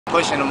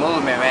Pushing the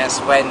movement, man,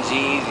 sweating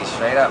G-eazy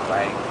straight up,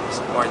 like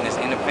supporting this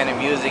independent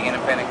music,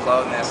 independent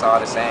clothing, that's all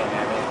the same,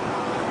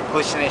 man.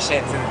 Pushing this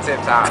shit to the tip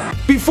top.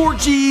 Before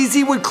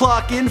G-eazy would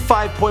clock in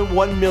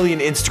 5.1 million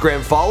Instagram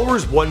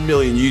followers, 1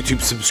 million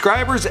YouTube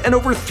subscribers, and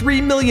over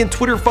 3 million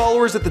Twitter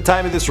followers at the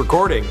time of this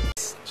recording.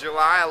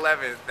 July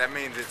 11th, that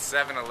means it's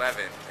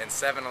 7-Eleven, and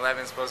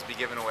 7-Eleven is supposed to be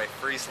giving away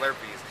free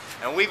Slurpees.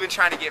 And we've been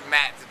trying to get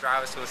Matt to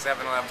drive us to a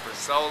 7-Eleven for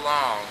so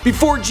long.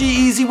 Before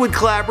G-eazy would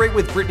collaborate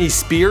with Britney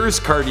Spears,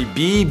 Cardi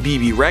B,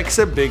 BB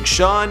Rexa, Big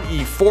Sean,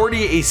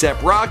 E40,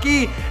 A$AP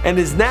Rocky, and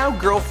his now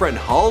girlfriend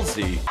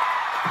Halsey.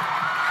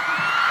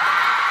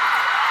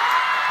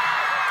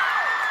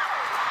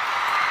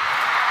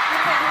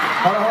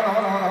 Hold on.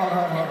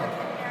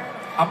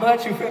 I'm gonna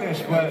let you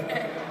finish,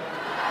 but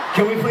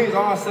can we please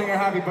all sing her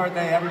happy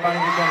birthday, everybody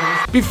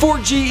together? Before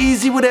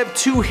G-eazy would have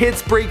 2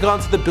 hits break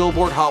onto the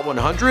Billboard Hot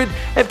 100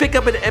 and pick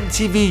up an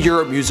MTV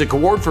Europe Music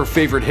Award for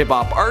Favorite Hip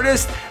Hop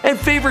Artist and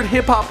Favorite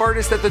Hip Hop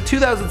Artist at the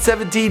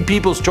 2017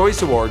 People's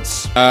Choice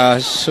Awards.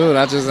 Shoot,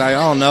 I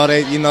don't know,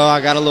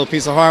 I got a little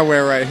piece of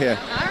hardware right here.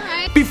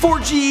 Alright. Before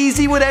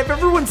G-eazy would have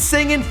everyone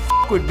singing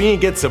 "F with me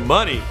and get some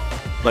money."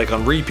 Like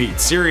on repeat,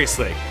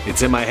 seriously.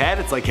 It's in my head,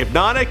 it's like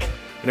hypnotic,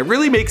 and it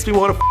really makes me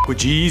want to f with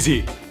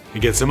G-eazy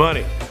and get some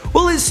money.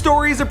 Well, his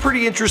story is a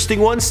pretty interesting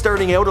one.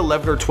 Starting out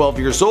 11 or 12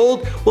 years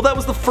old, well, that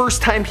was the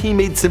first time he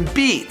made some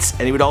beats,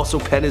 and he would also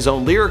pen his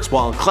own lyrics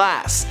while in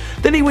class.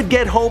 Then he would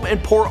get home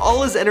and pour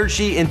all his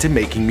energy into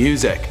making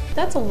music.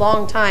 That's a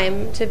long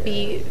time to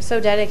be so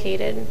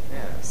dedicated,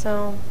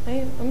 so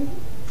I'm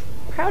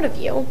proud of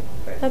you.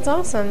 That's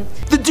awesome.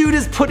 The dude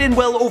has put in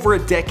well over a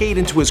decade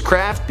into his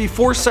craft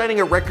before signing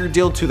a record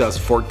deal in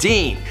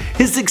 2014.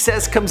 His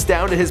success comes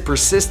down to his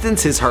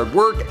persistence, his hard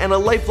work, and a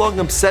lifelong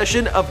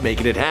obsession of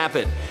making it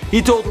happen.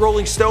 He told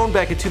Rolling Stone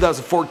back in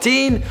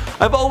 2014,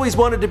 "I've always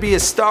wanted to be a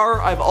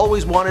star, I've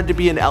always wanted to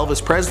be an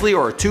Elvis Presley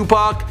or a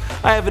Tupac.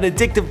 I have an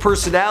addictive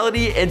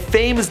personality, and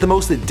fame is the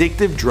most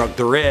addictive drug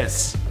there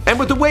is." And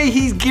with the way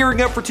he's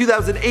gearing up for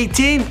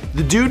 2018,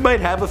 the dude might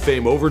have a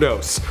fame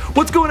overdose.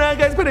 What's going on,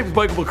 guys? My name is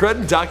Michael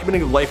McCrudden,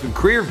 documenting the life and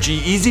career of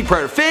G-eazy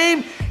prior to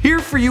fame, here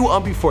for you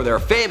on Before They're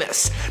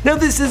Famous. Now,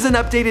 this is an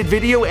updated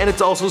video, and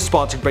it's also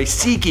sponsored by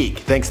SeatGeek.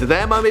 Thanks to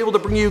them, I'm able to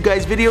bring you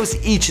guys videos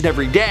each and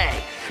every day.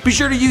 Be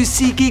sure to use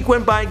SeatGeek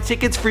when buying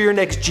tickets for your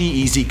next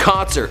G-eazy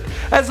concert.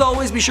 As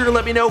always, be sure to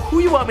let me know who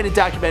you want me to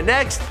document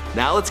next.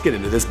 Now let's get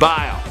into this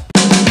bio.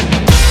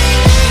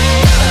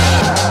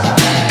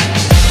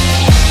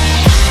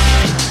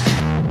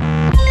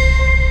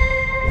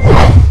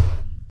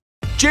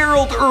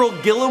 Gerald Earl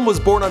Gillum was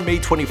born on May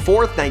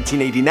 24th,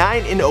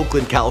 1989 in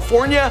Oakland,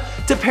 California,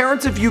 to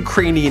parents of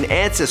Ukrainian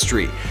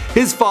ancestry.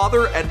 His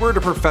father, Edward,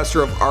 a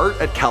professor of art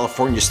at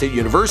California State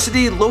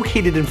University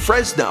located in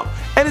Fresno,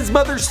 and his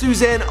mother,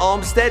 Suzanne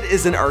Olmsted,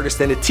 is an artist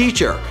and a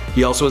teacher.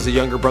 He also has a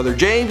younger brother,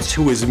 James,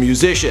 who is a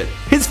musician.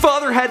 His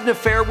father had an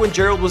affair when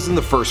Gerald was in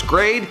the 1st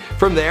grade.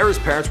 From there, his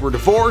parents were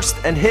divorced,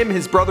 and him,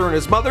 his brother, and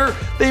his mother,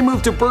 they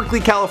moved to Berkeley,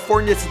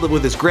 California to live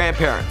with his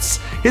grandparents.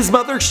 His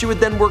mother, she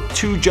would then work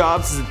 2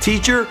 jobs as a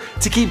teacher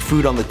to keep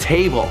food on the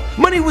table.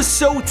 Money was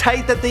so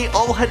tight that they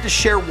all had to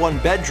share 1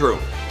 bedroom.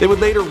 They would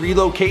later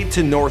relocate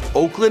to North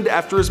Oakland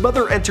after his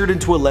mother entered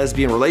into a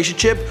lesbian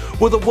relationship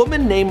with a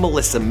woman named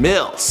Melissa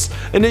Mills.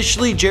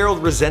 Initially,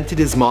 Gerald resented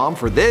his mom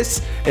for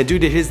this, and due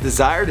to his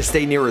desire to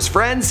stay near his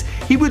friends,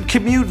 he would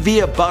commute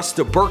via bus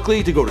to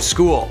Berkeley to go to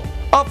school.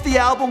 Off the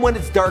album When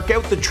It's Dark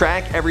Out, the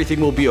track Everything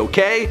Will Be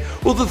Okay,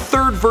 well, the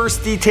 3rd verse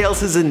details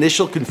his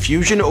initial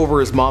confusion over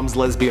his mom's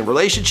lesbian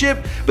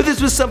relationship, but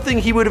this was something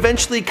he would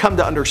eventually come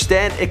to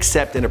understand,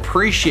 accept, and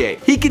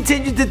appreciate. He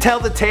continued to tell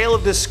the tale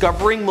of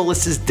discovering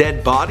Melissa's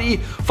dead body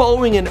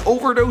following an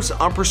overdose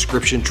on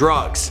prescription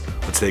drugs.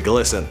 Let's take a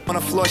listen. On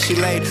the floor she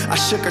laid, I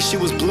shook her, she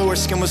was blue, her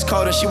skin was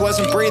cold and she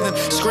wasn't breathing.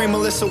 Scream,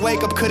 Melissa,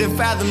 wake up, couldn't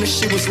fathom if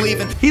she was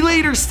leaving. He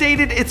later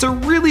stated, "It's a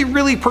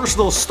really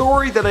personal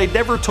story that I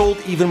never told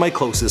even my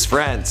closest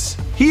friends."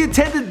 He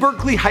attended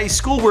Berkeley High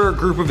School, where a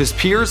group of his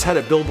peers had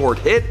a Billboard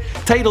hit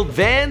titled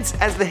Vans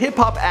as the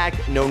hip-hop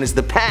act known as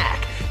The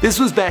Pack. This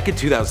was back in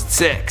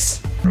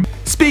 2006.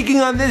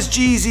 Speaking on this,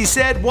 G-eazy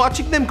said,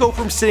 "Watching them go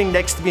from sitting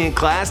next to me in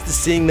class to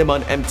seeing them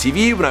on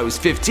MTV when I was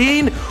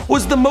 15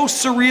 was the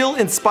most surreal,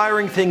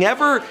 inspiring thing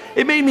ever.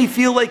 It made me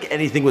feel like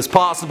anything was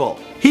possible."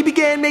 He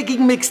began making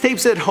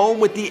mixtapes at home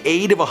with the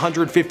aid of a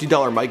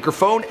 $150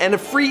 microphone and a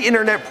free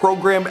internet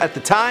program at the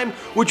time,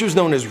 which was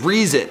known as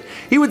Reason.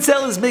 He would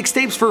sell his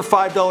mixtapes for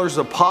 $5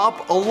 a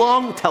pop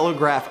along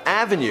Telegraph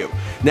Avenue.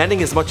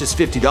 Netting as much as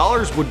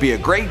 $50 would be a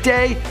great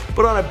day,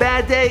 but on a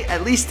bad day,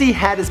 at least he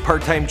had his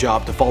part-time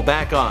job to fall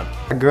back on.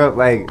 I grew up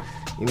like,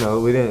 we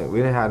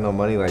didn't have no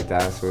money like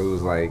that, so it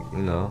was like,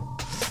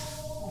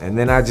 And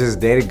then I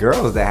just dated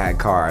girls that had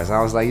cars.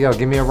 I was like, yo,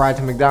 give me a ride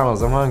to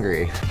McDonald's, I'm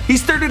hungry. He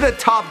started at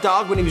Top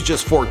Dog when he was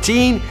just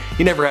 14,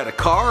 he never had a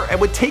car, and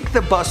would take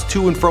the bus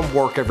to and from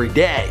work every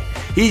day.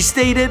 He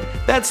stated,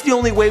 "That's the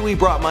only way we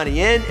brought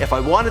money in. If I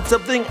wanted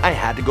something, I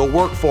had to go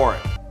work for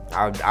it."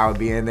 I would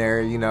be in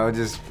there, you know,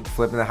 just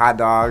flipping the hot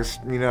dogs,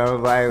 you know,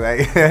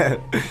 like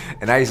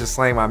and I used to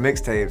slang my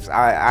mixtapes.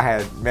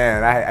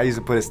 I used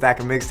to put a stack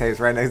of mixtapes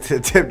right next to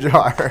the tip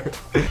jar.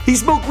 He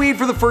smoked weed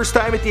for the first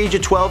time at the age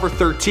of 12 or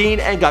 13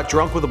 and got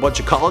drunk with a bunch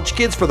of college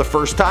kids for the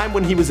first time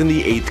when he was in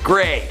the 8th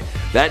grade.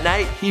 That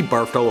night, he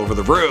barfed all over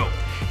the room.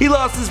 He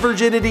lost his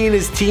virginity in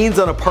his teens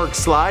on a park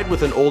slide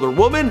with an older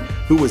woman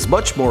who was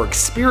much more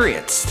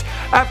experienced.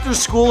 After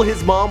school,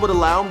 his mom would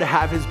allow him to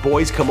have his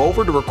boys come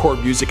over to record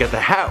music at the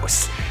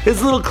house.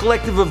 His little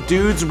collective of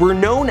dudes were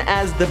known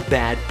as the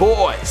Bad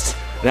Boys.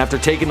 And after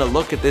taking a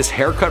look at this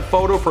haircut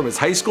photo from his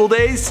high school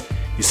days,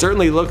 he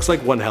certainly looks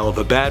like one hell of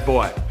a bad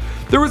boy.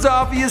 There was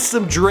obvious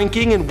some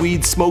drinking and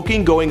weed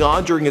smoking going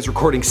on during his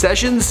recording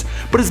sessions,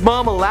 but his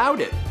mom allowed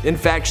it. In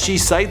fact, she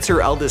cites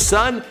her eldest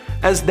son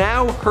as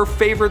now her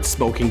favorite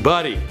smoking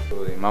buddy.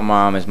 My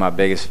mom is my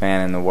biggest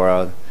fan in the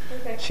world.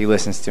 Okay. She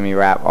listens to me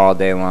rap all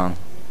day long.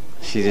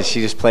 She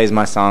just plays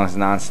my songs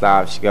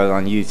nonstop. She goes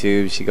on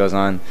YouTube, she goes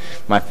on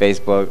my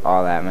Facebook,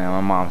 all that, man.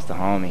 My mom's the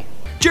homie.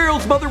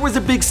 Gerald's mother was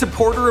a big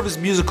supporter of his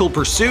musical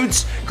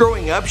pursuits.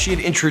 Growing up, she had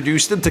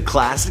introduced him to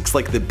classics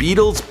like the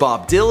Beatles,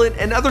 Bob Dylan,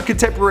 and other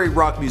contemporary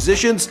rock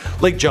musicians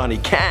like Johnny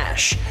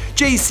Cash.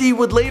 JC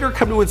would later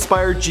come to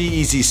inspire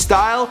G-Eazy's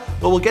style,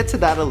 but we'll get to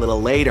that a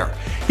little later.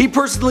 He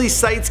personally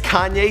cites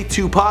Kanye,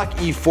 Tupac,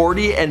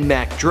 E40, and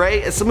Mac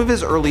Dre as some of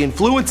his early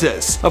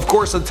influences. Of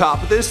course, on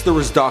top of this, there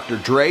was Dr.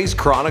 Dre's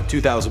Chronic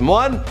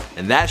 2001,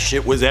 and that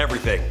shit was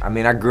everything. I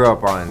mean, I grew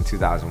up on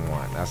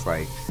 2001. That's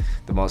like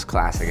the most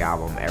classic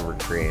album ever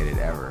created,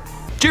 ever.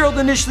 Gerald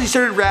initially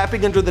started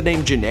rapping under the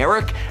name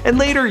Generic and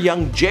later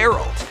Young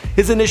Gerald.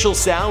 His initial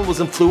sound was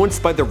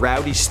influenced by the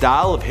rowdy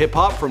style of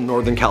hip-hop from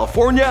Northern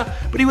California,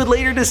 but he would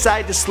later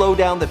decide to slow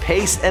down the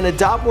pace and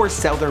adopt more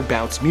southern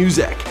bounce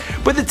music.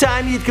 By the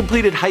time he had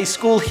completed high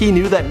school, he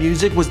knew that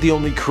music was the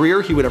only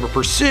career he would ever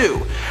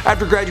pursue.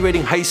 After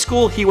graduating high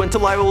school, he went to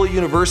Loyola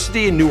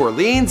University in New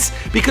Orleans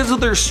because of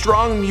their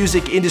strong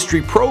music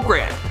industry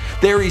program.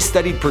 There he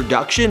studied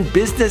production,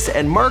 business,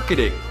 and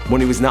marketing.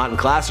 When he was not in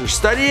class or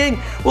studying,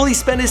 well, he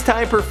spent his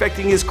time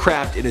perfecting his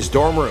craft in his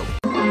dorm room.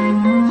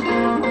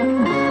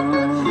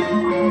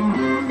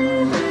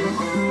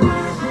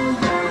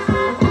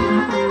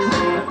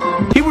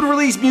 He would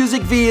release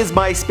music via his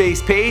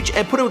MySpace page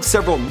and put out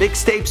several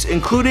mixtapes,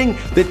 including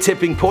The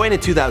Tipping Point in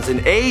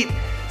 2008,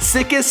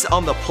 Sickest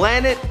on the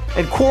Planet,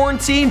 and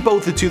Quarantine,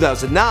 both in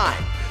 2009.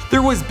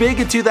 There was Big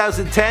in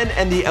 2010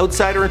 and The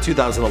Outsider in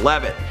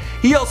 2011.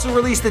 He also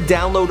released a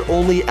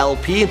download-only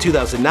LP in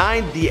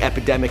 2009, The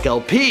Epidemic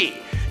LP.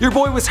 Your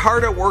boy was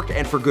hard at work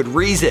and for good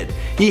reason.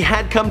 He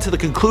had come to the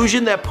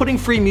conclusion that putting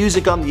free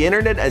music on the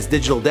internet as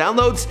digital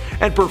downloads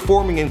and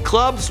performing in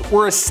clubs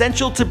were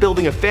essential to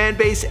building a fan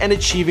base and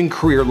achieving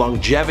career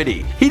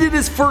longevity. He did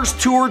his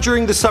first tour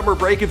during the summer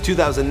break of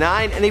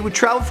 2009 and he would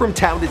travel from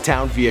town to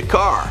town via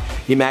car.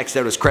 He maxed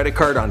out his credit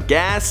card on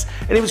gas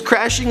and he was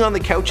crashing on the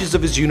couches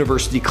of his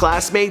university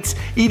classmates,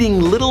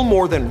 eating little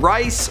more than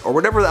rice or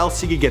whatever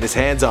else he could get his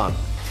hands on.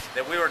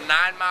 That we were 9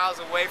 miles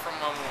away from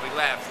him when we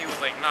left. He was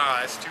like,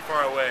 nah, it's too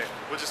far away.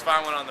 We'll just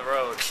find one on the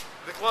road.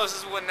 The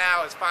closest one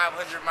now is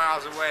 500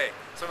 miles away.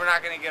 So we're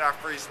not going to get our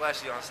free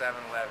slushie on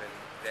 7-Eleven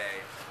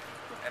day.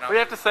 What do you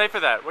have to say for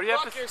that? What do you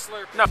have to say?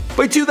 No.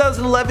 By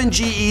 2011,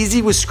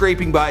 G-Eazy was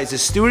scraping by as a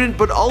student,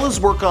 but all his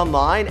work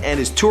online and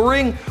his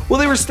touring, well,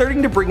 they were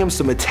starting to bring him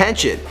some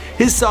attention.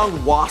 His song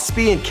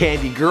Waspy and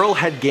Candy Girl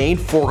had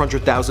gained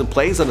 400,000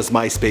 plays on his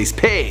MySpace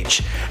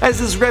page. As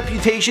his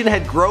reputation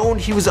had grown,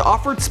 he was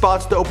offered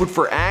spots to open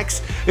for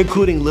acts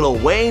including Lil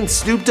Wayne,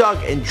 Snoop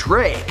Dogg, and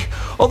Drake.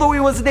 Although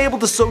he wasn't able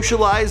to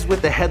socialize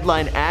with the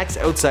headline acts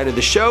outside of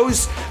the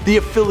shows, the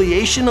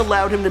affiliation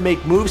allowed him to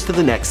make moves to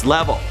the next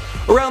level.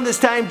 Around this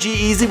time,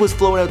 G-Eazy was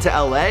flown out to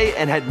LA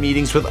and had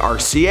meetings with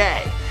RCA.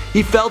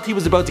 He felt he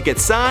was about to get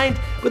signed,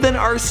 but then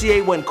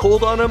RCA went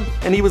cold on him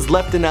and he was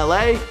left in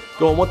LA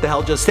going, what the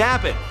hell just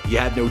happened? He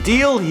had no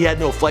deal, he had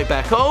no flight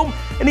back home,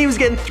 and he was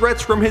getting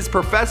threats from his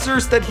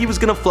professors that he was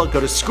going to flunk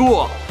out of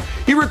school.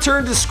 He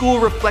returned to school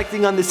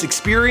reflecting on this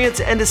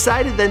experience and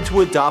decided then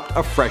to adopt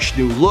a fresh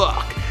new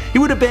look. He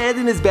would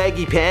abandon his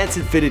baggy pants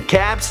and fitted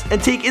caps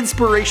and take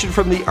inspiration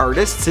from the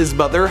artists his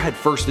mother had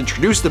first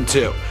introduced him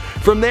to.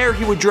 From there,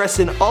 he would dress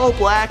in all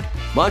black,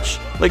 much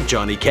like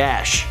Johnny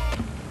Cash.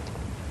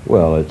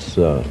 Well, it's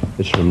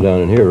from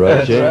down in here,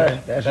 right, Jay?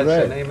 Right. That's right.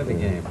 The name of the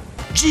game.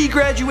 G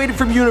graduated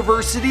from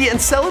university and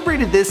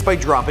celebrated this by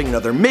dropping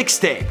another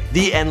mixtape,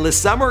 The Endless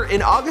Summer,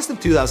 in August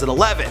of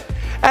 2011.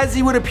 As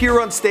he would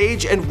appear on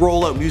stage and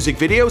roll out music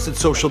videos and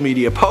social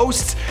media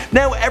posts,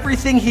 now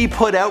everything he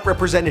put out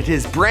represented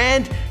his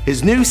brand,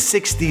 his new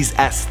 60s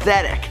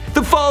aesthetic.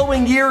 The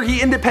following year,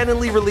 he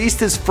independently released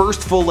his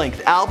first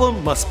full-length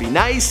album, Must Be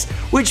Nice,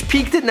 which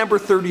peaked at number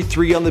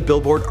 33 on the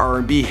Billboard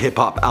R&B Hip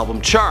Hop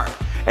Album Chart,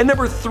 and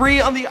number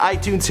 3 on the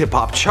iTunes Hip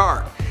Hop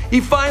Chart. He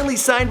finally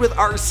signed with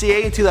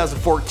RCA in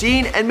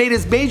 2014 and made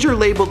his major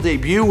label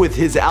debut with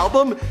his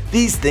album,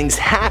 These Things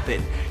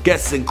Happen.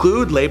 Guests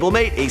include label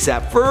mate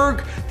A$AP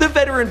Ferg, the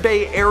veteran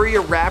Bay Area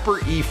rapper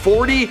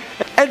E40,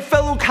 and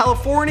fellow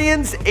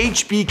Californians,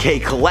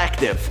 HBK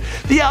Collective.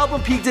 The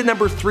album peaked at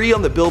number 3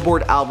 on the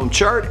Billboard album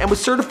chart and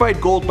was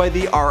certified gold by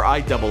the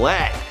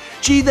RIAA.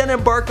 G then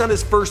embarked on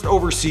his first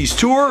overseas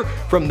tour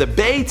from the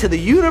Bay to the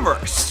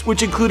universe,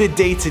 which included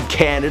dates in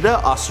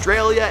Canada,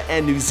 Australia,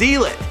 and New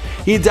Zealand.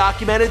 He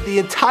documented the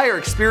entire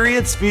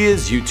experience via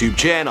his YouTube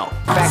channel.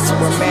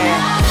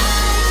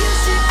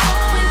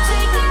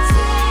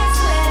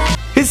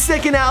 His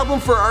second album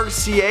for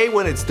RCA,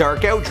 When It's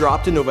Dark Out,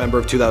 dropped in November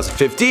of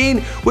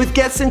 2015, with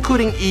guests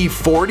including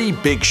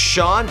E40, Big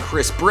Sean,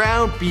 Chris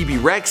Brown, BB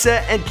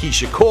Rexa, and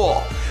Keisha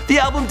Cole. The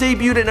album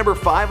debuted at number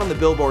 5 on the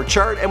Billboard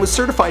chart and was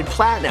certified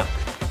platinum.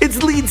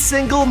 Its lead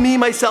single, Me,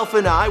 Myself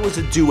and I, was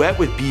a duet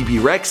with BB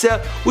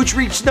Rexa, which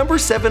reached number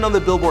 7 on the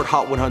Billboard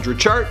Hot 100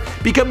 chart,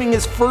 becoming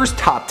his first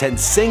top 10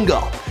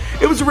 single.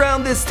 It was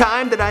around this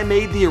time that I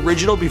made the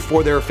original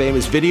Before Their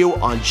Famous video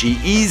on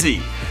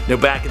G-Eazy. Now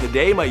back in the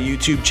day, my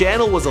YouTube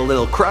channel was a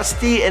little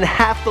crusty and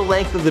half the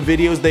length of the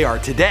videos they are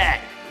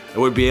today. I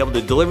wouldn't be able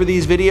to deliver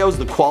these videos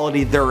the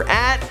quality they're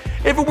at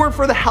if it weren't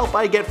for the help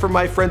I get from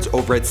my friends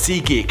over at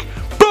SeatGeek.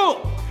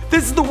 Boom!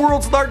 This is the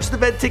world's largest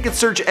event ticket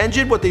search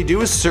engine. What they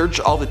do is search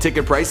all the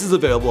ticket prices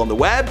available on the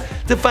web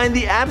to find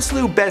the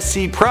absolute best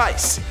seat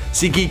price.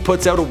 SeatGeek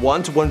puts out a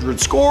 1 to 100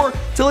 score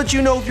to let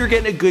you know if you're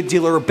getting a good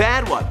deal or a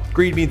bad one.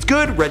 Green means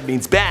good, red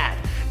means bad.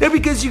 Now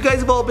because you guys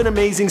have all been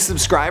amazing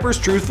subscribers,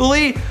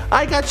 truthfully,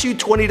 I got you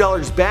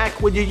 $20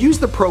 back when you use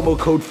the promo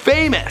code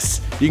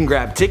FAMOUS. You can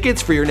grab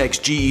tickets for your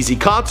next G-Eazy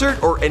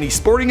concert or any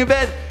sporting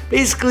event,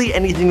 basically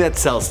anything that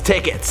sells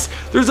tickets.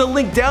 There's a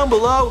link down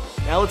below.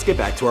 Now let's get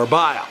back to our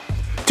bio.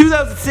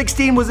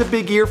 2016 was a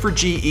big year for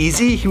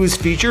G-Eazy. He was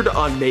featured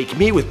on Make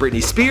Me with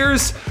Britney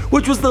Spears,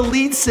 which was the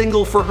lead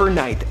single for her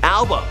 9th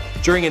album.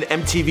 During an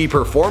MTV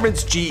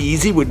performance,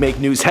 G-Eazy would make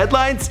news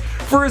headlines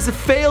for his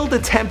failed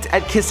attempt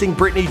at kissing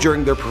Britney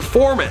during their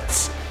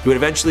performance. He would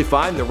eventually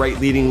find the right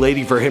leading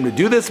lady for him to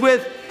do this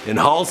with in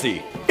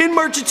Halsey. In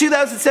March of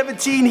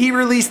 2017, he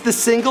released the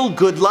single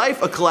Good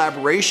Life, a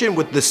collaboration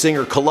with the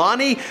singer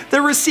Kalani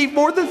that received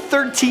more than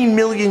 13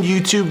 million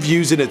YouTube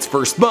views in its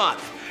first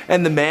month.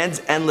 And the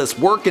man's endless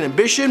work and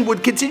ambition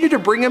would continue to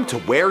bring him to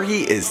where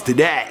he is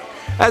today.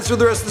 As for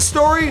the rest of the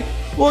story,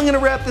 well, I'm going to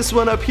wrap this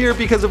one up here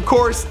because of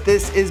course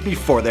this is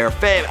Before They're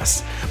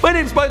Famous. My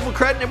name's Michael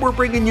McCrudden and we're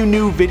bringing you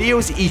new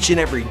videos each and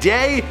every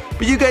day,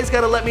 but you guys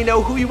gotta let me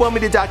know who you want me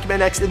to document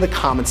next in the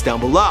comments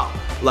down below.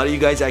 A lot of you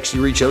guys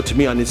actually reach out to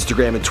me on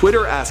Instagram and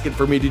Twitter asking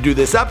for me to do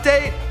this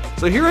update,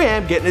 so here I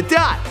am getting it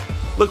done.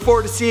 Look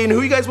forward to seeing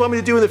who you guys want me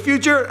to do in the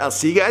future. I'll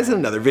see you guys in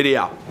another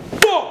video.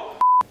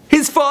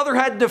 His father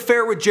had an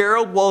affair with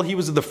Gerald while he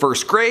was in the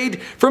 1st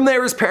grade. From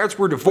there, his parents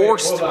were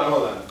divorced. Wait,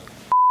 hold on.